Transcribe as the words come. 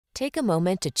Take a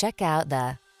moment to check out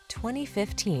the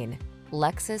 2015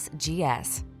 Lexus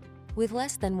GS. With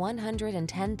less than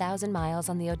 110,000 miles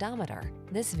on the odometer,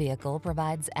 this vehicle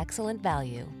provides excellent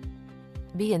value.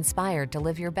 Be inspired to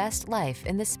live your best life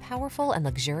in this powerful and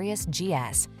luxurious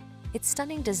GS. Its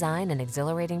stunning design and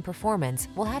exhilarating performance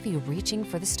will have you reaching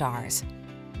for the stars.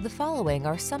 The following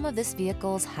are some of this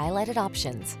vehicle's highlighted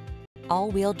options: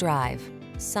 all-wheel drive,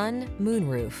 sun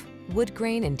moonroof, wood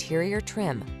grain interior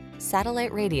trim,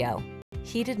 satellite radio,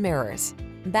 heated mirrors,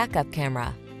 backup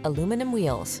camera, aluminum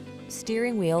wheels,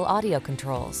 steering wheel audio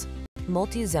controls,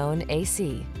 multi-zone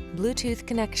AC, Bluetooth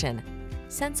connection.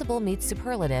 Sensible meets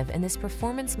superlative in this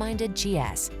performance-minded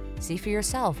GS. See for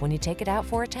yourself when you take it out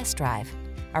for a test drive.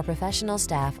 Our professional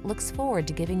staff looks forward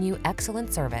to giving you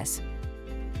excellent service.